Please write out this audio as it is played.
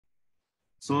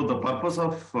So the purpose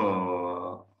of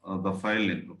the file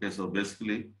name, okay, so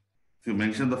basically, if you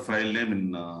mention the file name in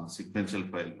sequential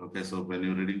file, okay, so when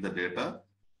you're reading the data,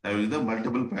 having the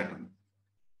multiple pattern,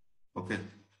 okay.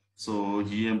 So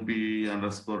emp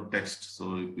underscore text.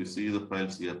 So if you see the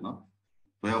files here now,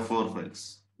 we have 4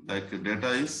 files. Like data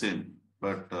is same,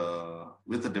 but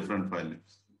with a different file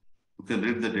names. You can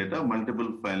read the data,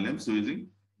 multiple file names using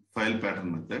file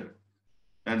pattern method.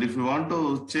 And if you want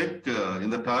to check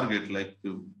in the target, like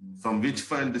from which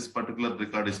file this particular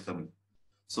record is coming.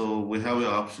 So we have an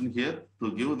option here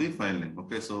to give the file name.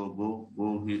 Okay, so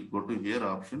go to here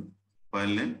option, file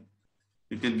name.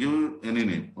 You can give any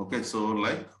name. Okay, so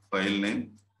like file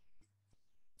name.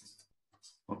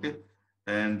 Okay,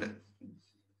 and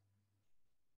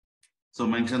so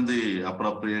mention the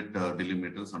appropriate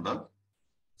delimiters and all.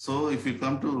 So if you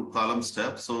come to column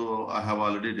step, so I have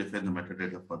already defined the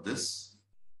metadata for this.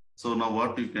 So now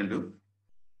what you can do,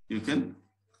 you can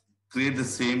create the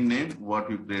same name, what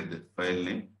you create the file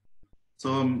name.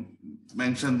 So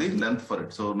mention the length for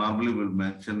it. So normally we'll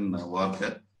mention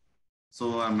varchar.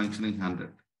 So I'm mentioning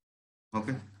 100.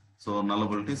 Okay. So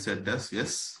nullability set as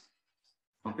yes.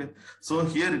 Okay. So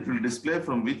here it will display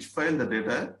from which file the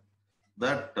data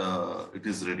that it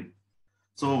is ready.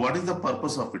 So what is the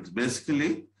purpose of it?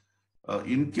 Basically,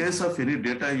 in case of any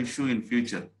data issue in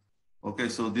future, okay,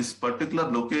 so this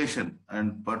particular location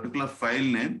and particular file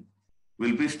name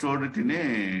will be stored in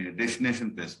a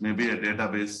destination place, maybe a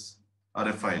database or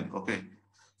a file, okay.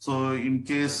 So in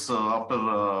case after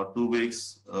 2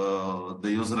 weeks, the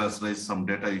user has raised some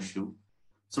data issue.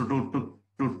 So to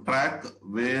track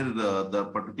where the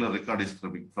particular record is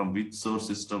coming from, which source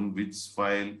system, which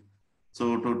file.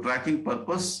 So to tracking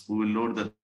purpose, we will load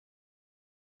the.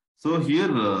 So here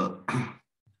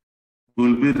we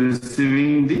will be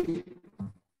receiving the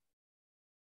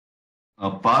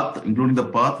path, including the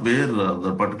path where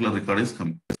the particular record is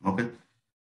coming. Okay.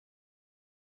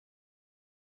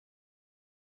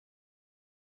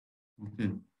 Okay.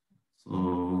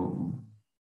 So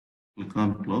click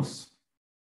on close.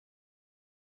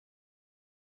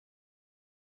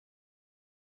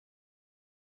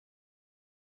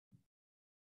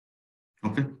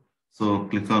 Okay. So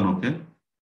click on OK.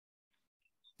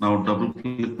 Now double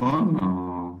click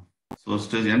on source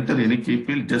stage. Enter any key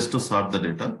field just to sort the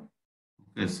data.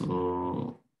 Okay.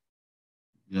 So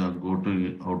yeah, go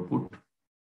to output.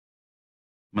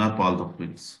 Map all the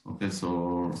fields. Okay.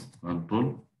 So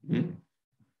control A,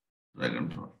 drag and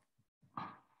drop.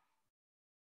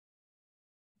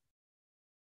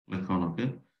 Click on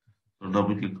OK. So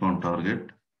double click on target.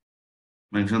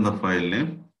 Mention the file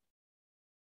name.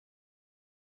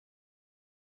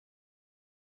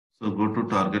 So go to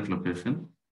target location.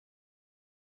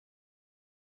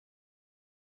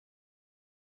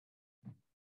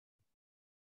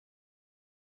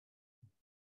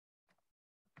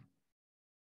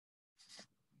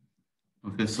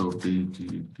 Okay, so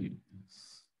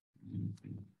TGTS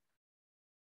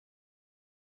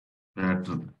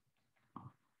pattern.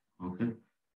 Okay,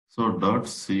 so dot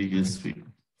CSV.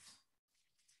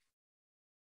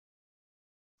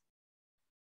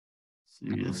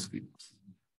 CSV.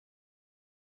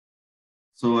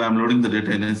 So I'm loading the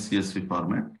data in a CSV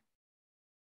format.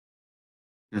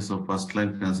 Okay, so first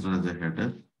line consider as a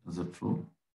header, as a true.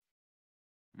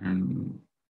 And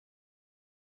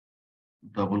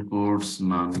double quotes,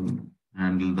 none,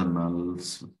 handle the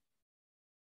nulls.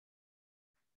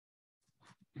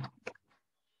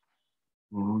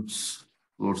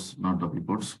 Quotes, not double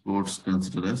quotes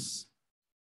consider as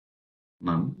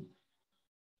none.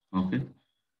 Okay,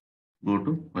 go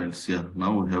to files. Yeah,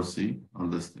 now we have see all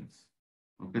these things.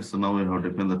 Okay, so now we have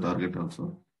defined the target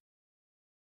also.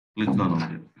 Click on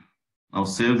OK. Now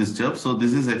save this job. So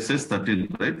this is exercise 13,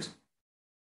 right?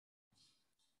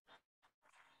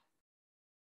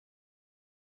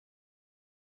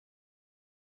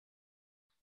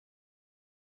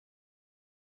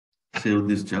 Save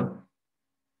this job.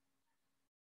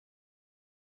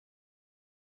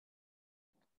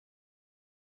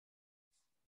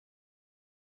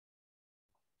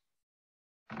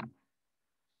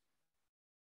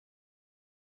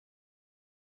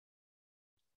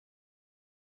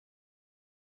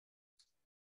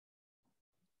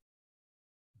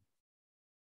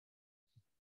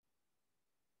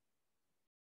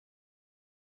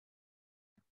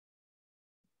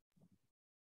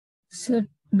 Sir,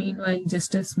 meanwhile,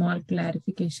 just a small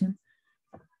clarification.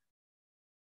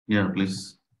 Yeah,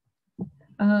 please.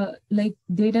 Like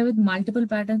data with multiple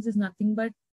patterns is nothing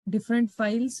but different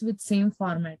files with same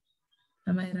format.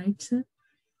 Am I right, sir?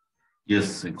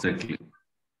 Yes, exactly.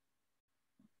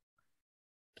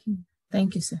 Okay.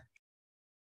 Thank you, sir.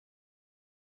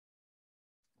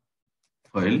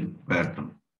 file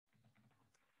pattern.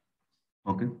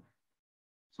 Okay.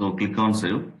 So click on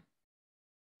save.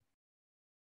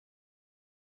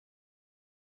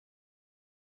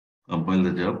 Compile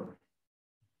the job.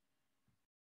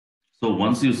 So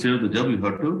once you save the job, you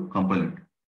have to compile it.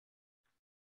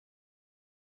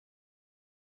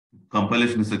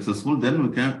 Compilation is successful, then we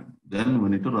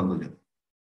need to run the job.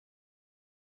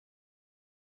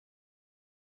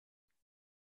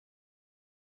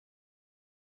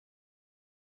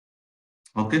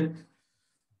 Okay.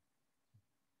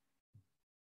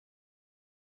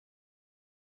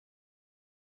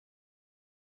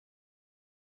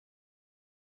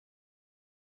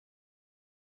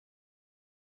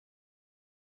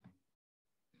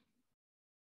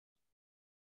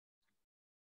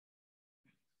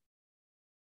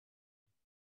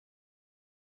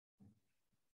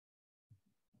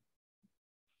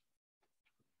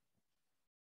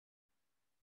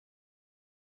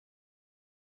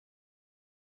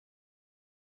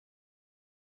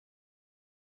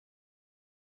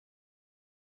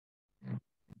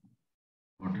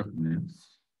 What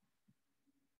happens?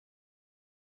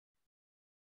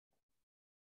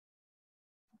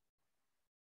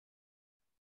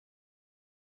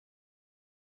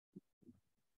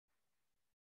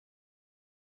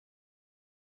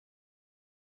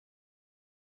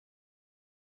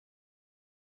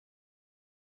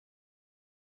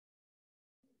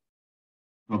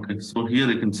 Okay, so here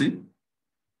you can see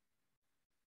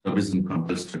job is in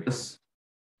compile status.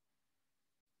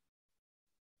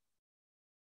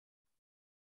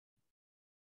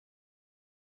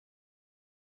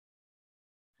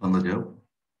 Run the job.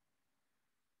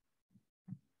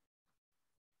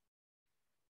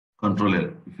 Control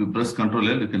L. If you press Control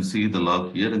L, you can see the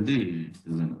log here in the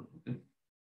designer. Okay.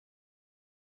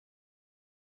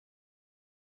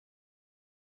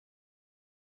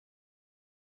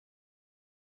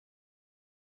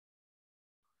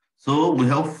 So we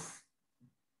have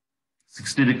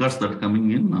 60 records that are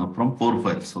coming in from 4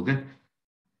 files. Okay.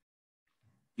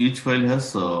 Each file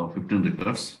has 15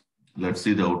 records. Let's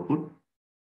see the output.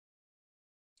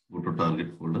 Go to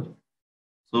target folder.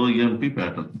 So EMP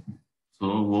pattern. So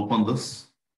open this.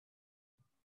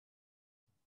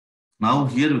 Now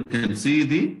here you can see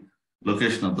the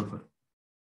location of the file.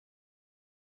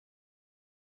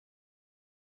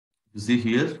 You see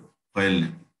here file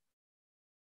name.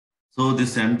 So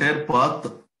this entire path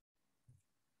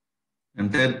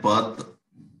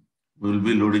will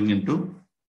be loading into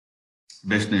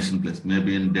destination place,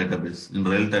 maybe in database in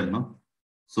real time now.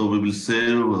 So we will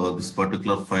save this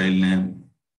particular file name.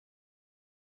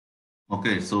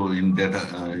 Okay, so in data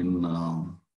in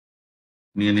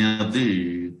any of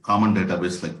the common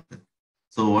database like that.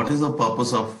 So what is the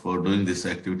purpose of doing this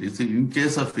activity? See, in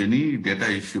case of any data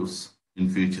issues in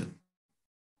future.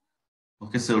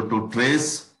 Okay, so to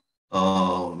trace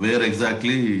where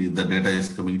exactly the data is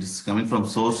coming, it is coming from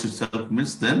source itself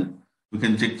means then we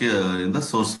can check in the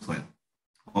source file.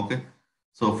 Okay,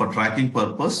 so for tracking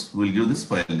purpose, we'll give this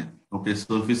file name. Okay,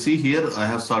 so if you see here, I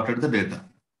have sorted the data.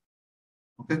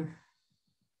 Okay,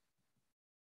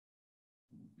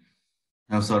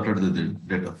 I have sorted the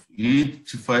data.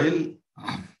 Each file,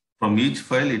 from each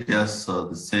file, it has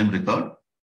the same record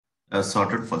as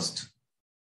sorted first,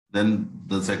 then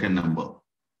the second number,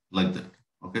 like that.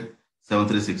 Okay,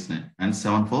 7369 and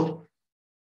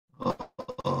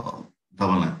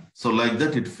 7499. So like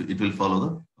that, it will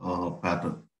follow the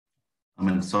pattern. I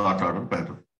mean, sort order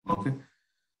pattern. Okay.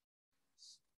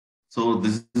 So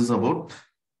this is about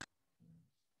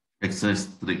exercise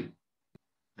 3,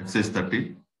 exercise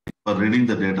 30 for reading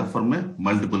the data from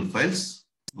multiple files.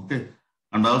 Okay.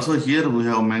 And also here we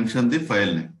have mentioned the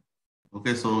file name.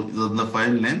 Okay. So the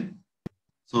file name.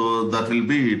 So that will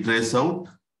be trace out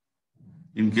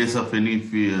in case of any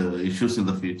issues in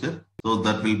the future. So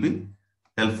that will be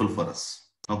helpful for us.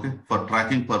 Okay. For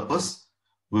tracking purpose,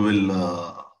 we will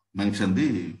mention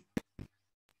the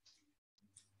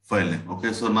file name.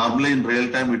 Okay. So normally in real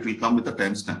time, it will come with a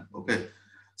timestamp. Okay.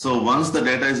 So once the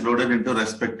data is loaded into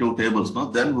respective tables,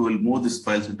 no, then we will move these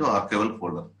files into archival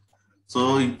folder.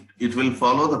 So it will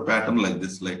follow the pattern like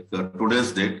this, like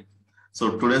today's date.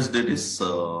 So today's date is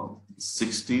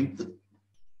 16th,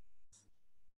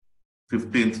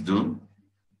 15th June.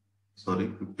 Sorry,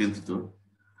 15th June.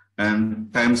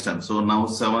 And timestamp. So now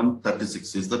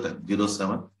 7:36 is the time.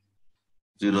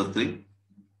 07:03.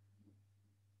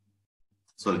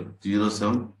 Sorry,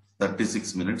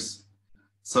 07:36 minutes.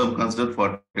 Some consider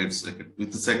 48 seconds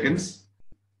with seconds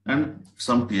and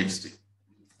some txt.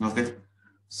 Okay.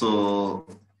 So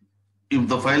if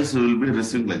the files will be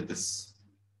received like this.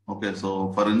 Okay.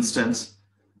 So for instance,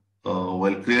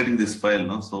 while creating this file,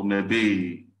 no? So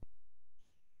maybe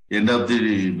end of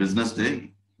the business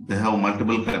day, they have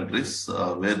multiple countries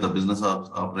where the business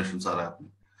operations are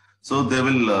happening. So they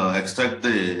will extract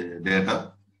the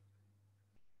data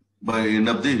by end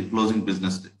of the closing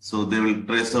business day. So they will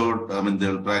trace out, I mean, they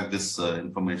will track this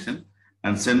information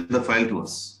and send the file to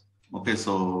us. Okay,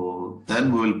 so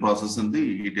then we will process in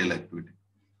the ETL activity.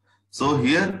 So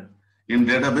here in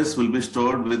database will be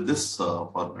stored with this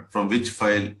format from which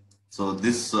file. So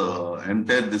this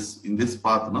entire this in this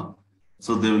path, no.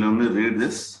 So they will only read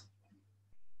this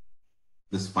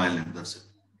file name. That's it.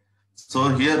 So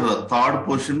here third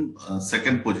position,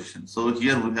 second position. So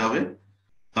here we have a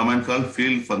command called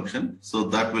field function. So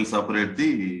that will separate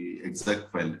the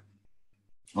exact file name.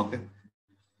 Okay.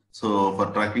 So for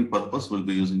tracking purpose, we'll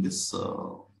be using this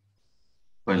file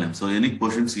name. So any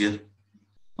questions here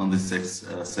on this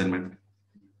assignment?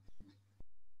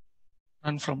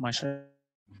 And from my side.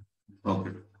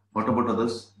 Okay. What about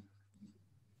others?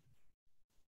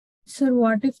 Sir,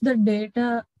 what if the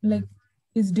data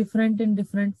is different in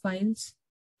different files?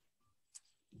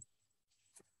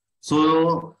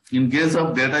 So in case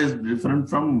of data is different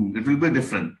from, it will be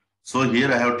different. So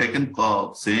here I have taken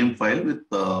same file with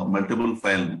multiple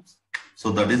file names.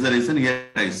 So that is the reason here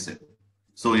I say.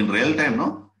 So in real time,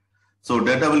 no. So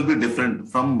data will be different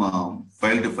from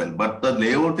file to file, but the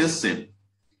layout is same.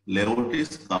 Layout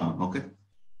is common. Okay.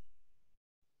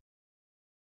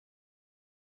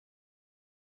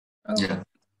 Okay. Yeah.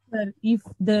 Sir, if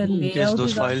the In case layout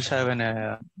those is files have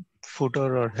an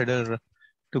footer or header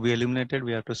to be eliminated,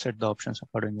 we have to set the options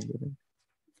accordingly.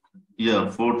 Yeah,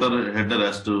 footer header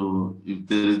has to, if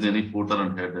there is any footer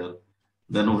and header,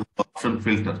 then we have option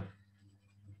filter.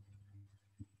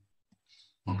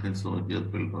 Okay, so here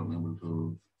filter I'm able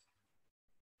to,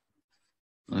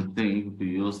 I think if we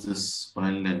use this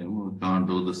file name, we can't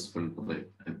do this filter, right?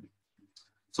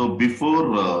 So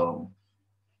before,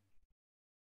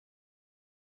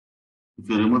 if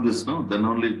you remove this now, then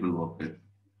only it will work.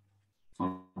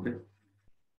 Okay.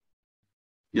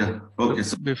 Yeah, okay.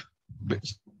 So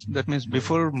that means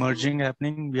before merging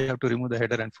happening, we have to remove the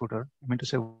header and footer. I mean to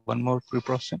say one more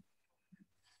pre-processing.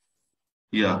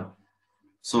 Yeah.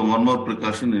 So one more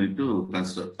precaution you need to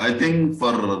consider. I think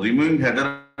for removing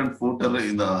header and footer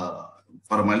in the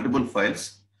for multiple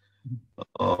files,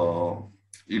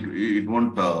 it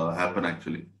won't happen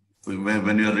actually.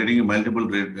 When you are reading a multiple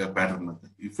pattern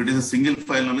method, if it is a single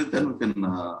file only, then we can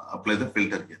apply the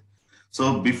filter here.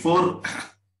 So before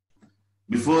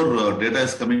data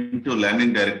is coming to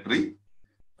landing directory,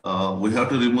 we have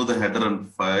to remove the header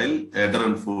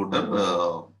and footer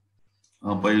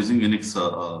by using Unix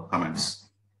commands.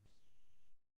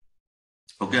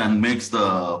 Okay, and makes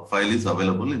the file is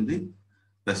available in the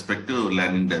respective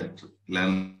landing directory,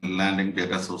 landing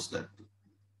data source directory.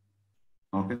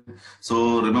 Okay,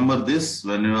 so remember this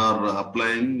when you are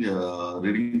applying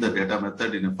reading the data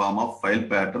method in a form of file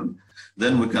pattern,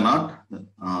 then we cannot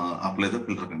apply the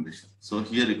filter condition. So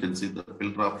here you can see the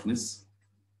filter option is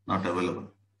not available.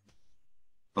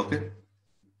 Okay,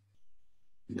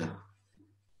 yeah.